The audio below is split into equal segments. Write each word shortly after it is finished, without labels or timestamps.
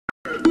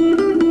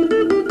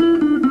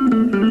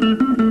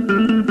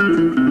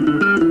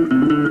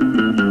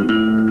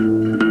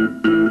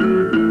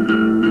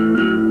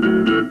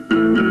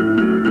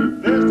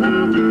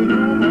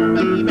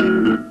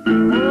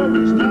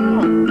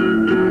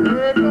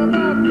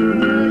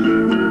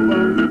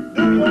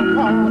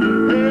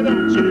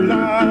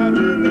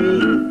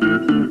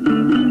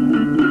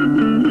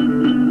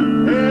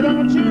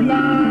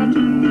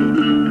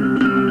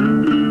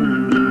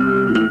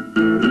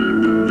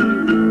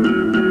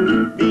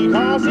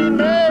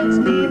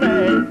me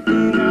mad,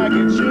 and I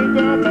get shook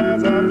up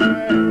as a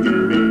man can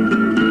be.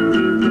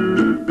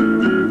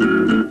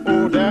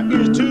 Oh, there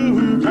is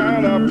two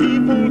kind of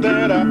people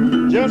that I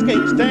just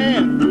can't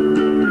stand.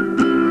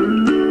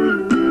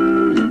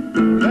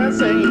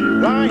 That's a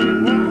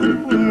lying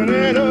woman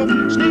and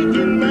a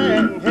sneaking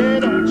man. Hey,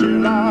 don't you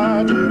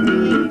lie to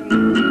me.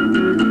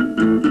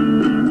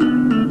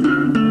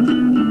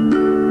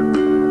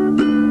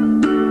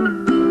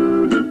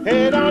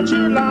 Hey, don't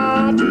you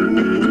lie to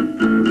me.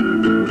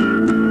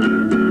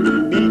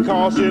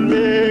 Because it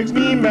makes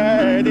me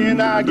mad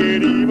and I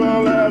get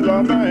evil as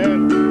a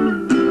man.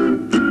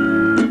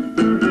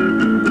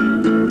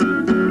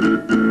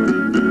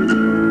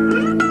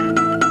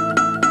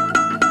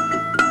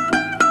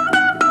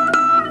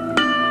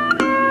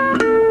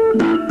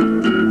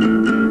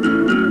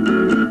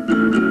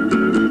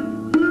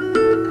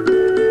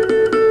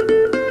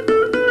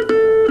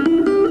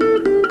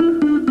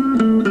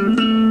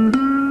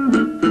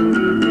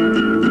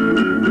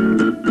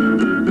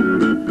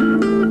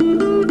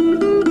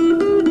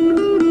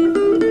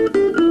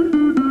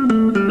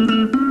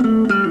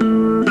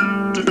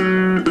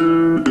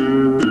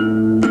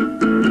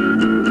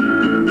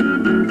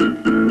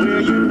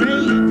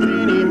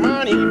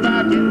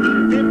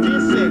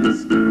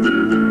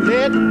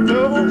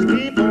 Those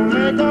people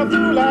make a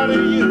fool out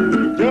of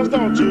you. Just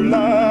don't you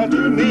lie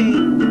to me.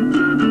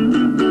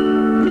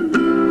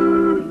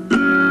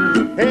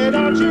 Hey,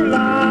 don't you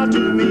lie to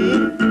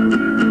me.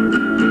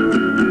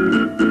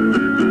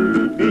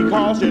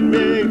 Because it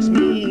makes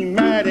me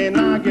mad and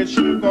I get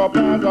shook up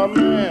as a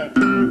man.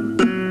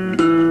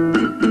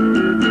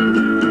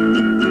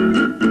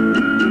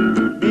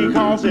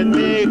 Because it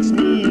makes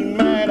me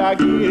mad, I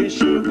get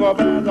shook up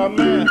as a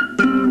man.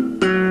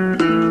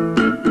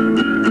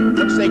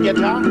 Say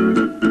guitar.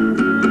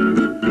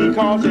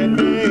 Because it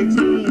makes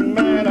me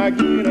mad, I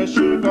get a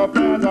shook up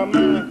as a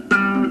man.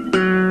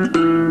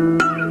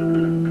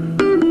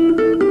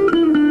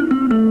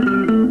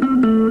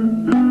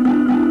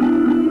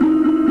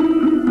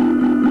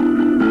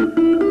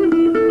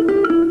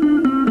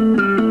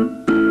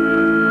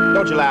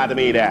 Don't you lie to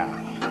me there.